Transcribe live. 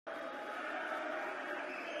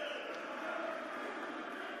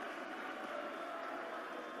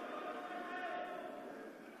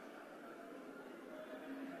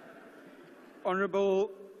Honourable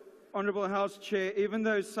House Chair, even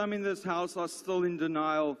though some in this House are still in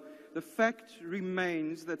denial, the fact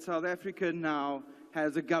remains that South Africa now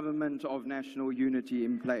has a government of national unity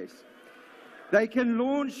in place. They can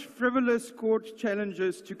launch frivolous court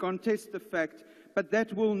challenges to contest the fact, but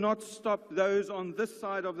that will not stop those on this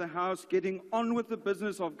side of the House getting on with the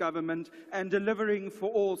business of government and delivering for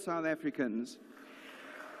all South Africans.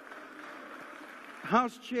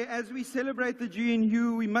 House Chair, as we celebrate the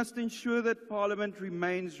GNU, we must ensure that Parliament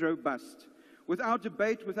remains robust. Without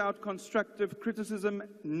debate, without constructive criticism,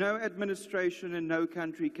 no administration and no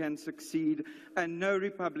country can succeed, and no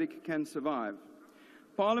republic can survive.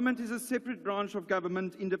 Parliament is a separate branch of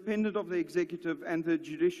government, independent of the executive and the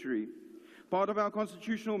judiciary. Part of our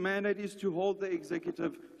constitutional mandate is to hold the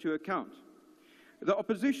executive to account. The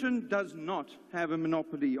opposition does not have a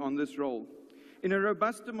monopoly on this role. In a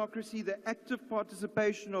robust democracy, the active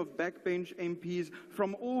participation of backbench MPs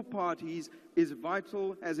from all parties is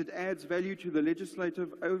vital as it adds value to the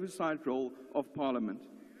legislative oversight role of Parliament.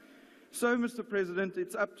 So, Mr. President,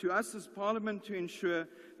 it's up to us as Parliament to ensure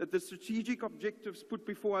that the strategic objectives put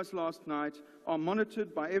before us last night are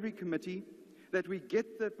monitored by every committee, that we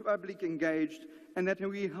get the public engaged, and that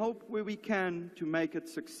we help where we can to make it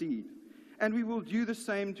succeed. And we will do the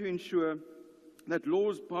same to ensure that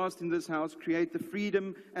laws passed in this House create the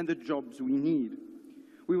freedom and the jobs we need.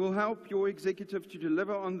 We will help your executive to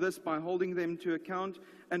deliver on this by holding them to account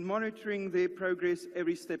and monitoring their progress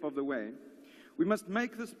every step of the way. We must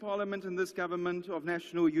make this Parliament and this government of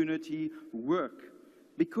national unity work,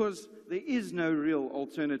 because there is no real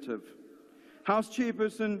alternative. House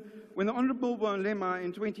Chairperson, when the Honourable Bonlema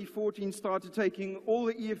in 2014 started taking all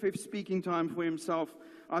the EFF speaking time for himself,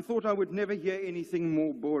 I thought I would never hear anything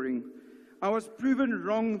more boring. I was proven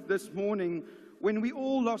wrong this morning when we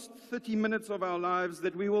all lost 30 minutes of our lives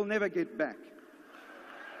that we will never get back.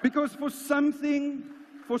 Because for something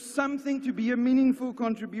to be a meaningful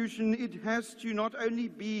contribution, it has to not only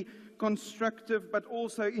be constructive but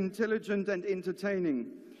also intelligent and entertaining.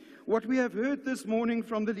 What we have heard this morning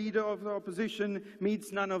from the Leader of the Opposition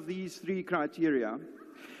meets none of these three criteria.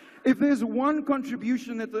 If there's one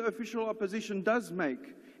contribution that the official opposition does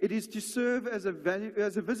make, it is to serve as a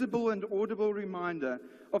visible and audible reminder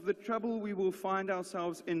of the trouble we will find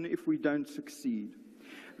ourselves in if we don't succeed.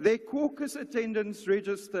 Their caucus attendance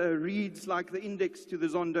register reads like the index to the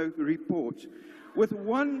Zondo report, with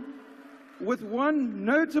one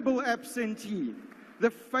notable absentee, the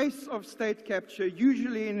face of state capture,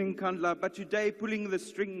 usually in Nkandla, but today pulling the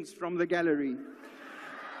strings from the gallery.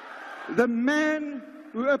 The man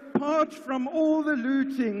who, apart from all the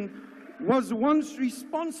looting, was once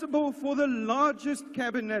responsible for the largest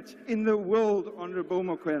cabinet in the world, Honourable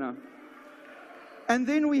Mokoena. And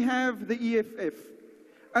then we have the EFF.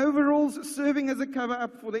 Overalls serving as a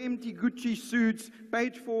cover-up for the empty Gucci suits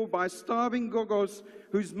paid for by starving gogos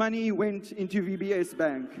whose money went into VBS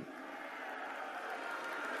Bank.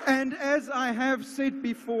 And as I have said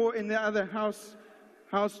before in the other House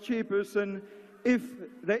Chairperson, if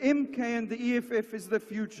the MK and the EFF is the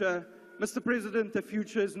future, Mr. President, the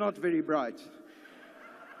future is not very bright.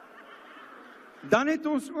 Dan het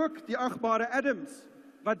ons ook die agbare Adams,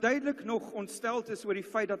 wat duidelik nog ontsteld is oor die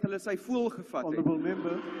feit dat hulle sy voel gevat het.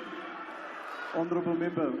 Honourable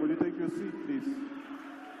member, will you take your seat, please?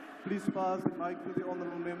 Please pass the mic to the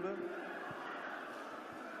honourable member.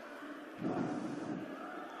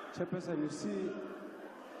 Chairperson, you see,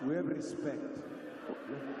 we have respect.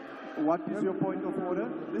 What is your point of order?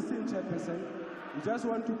 Listen, Chairperson, we just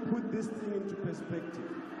want to put this thing into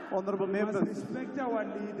perspective. Honourable members. We must respect our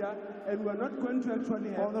leader, and we are not going to actually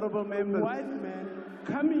have Honourable members. a white man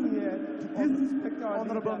coming here to disrespect our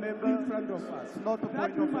Honourable leader member, in front of us. it's not a That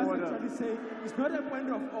point we of must order. actually say, it's not a point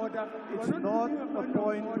of order. It's not a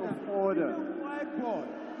point of order. If a white boy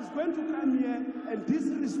is going to come here and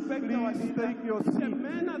disrespect our Please leader, take your the seat.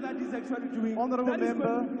 manner that is actually doing, Honourable that is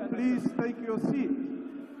member, going to be please take your seat.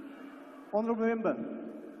 Honourable member,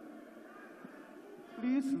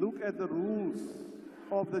 please look at the rules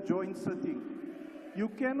of the joint sitting. You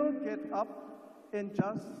cannot get up and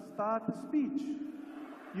just start a speech.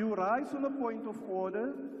 You rise on a point of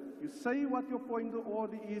order, you say what your point of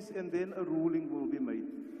order is, and then a ruling will be made.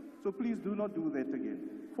 So please do not do that again.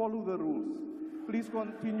 Follow the rules. Please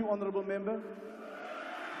continue, honourable member.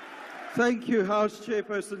 Thank you, House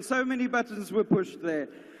Chairperson. So many buttons were pushed there.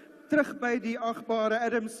 Terug by die agbare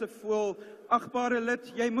Adams se voel. Agbare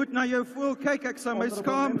lid, jy moet na jou voel kyk. Ek sou my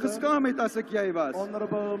geskaam het as ek jy was.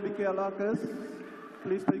 Honourable Michalakis,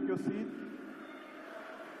 please take your seat.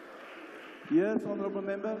 Yes, honourable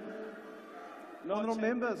member. Honourable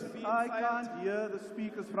members, I can't hear the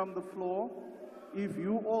speakers from the floor. if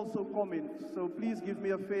you also comment. So please give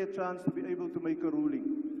me a fair chance to be able to make a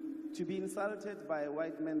ruling. To be insulted by a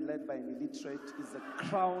white man led by an illiterate is a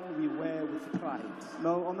crown we wear with pride.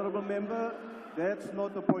 No, Honourable Member, that's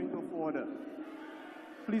not a point of order.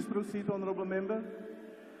 Please proceed, Honourable Member.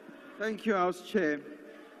 Thank you, House Chair.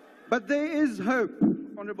 But there is hope,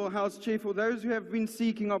 Honourable House Chair, for those who have been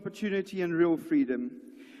seeking opportunity and real freedom.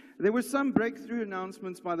 There were some breakthrough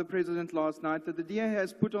announcements by the President last night that the DA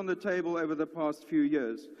has put on the table over the past few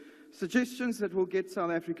years, suggestions that will get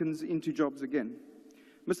South Africans into jobs again.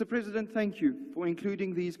 Mr. President, thank you for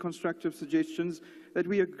including these constructive suggestions that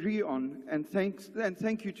we agree on, and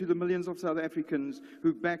thank you to the millions of South Africans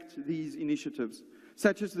who backed these initiatives,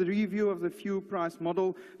 such as the review of the fuel price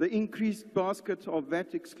model, the increased basket of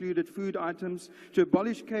VAT-excluded food items, to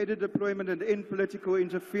abolish cadre deployment and end political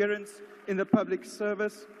interference in the public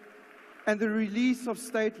service, and the release of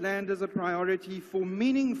state land as a priority for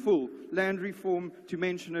meaningful land reform, to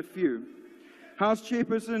mention a few. House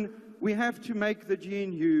Chairperson, we have to make the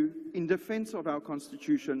GNU, in defense of our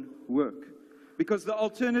Constitution, work, because the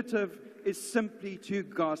alternative is simply too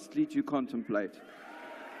ghastly to contemplate.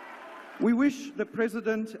 We wish the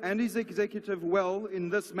President and his executive well in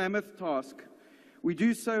this mammoth task. We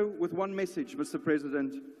do so with one message, Mr.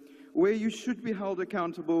 President. Where you should be held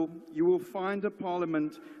accountable, you will find a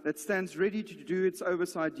Parliament that stands ready to do its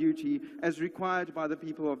oversight duty as required by the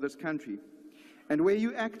people of this country. And where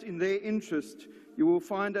you act in their interest, you will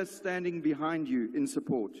find us standing behind you in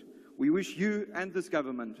support. We wish you and this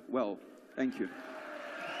government well. Thank you.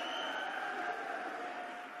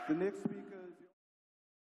 The next speaker.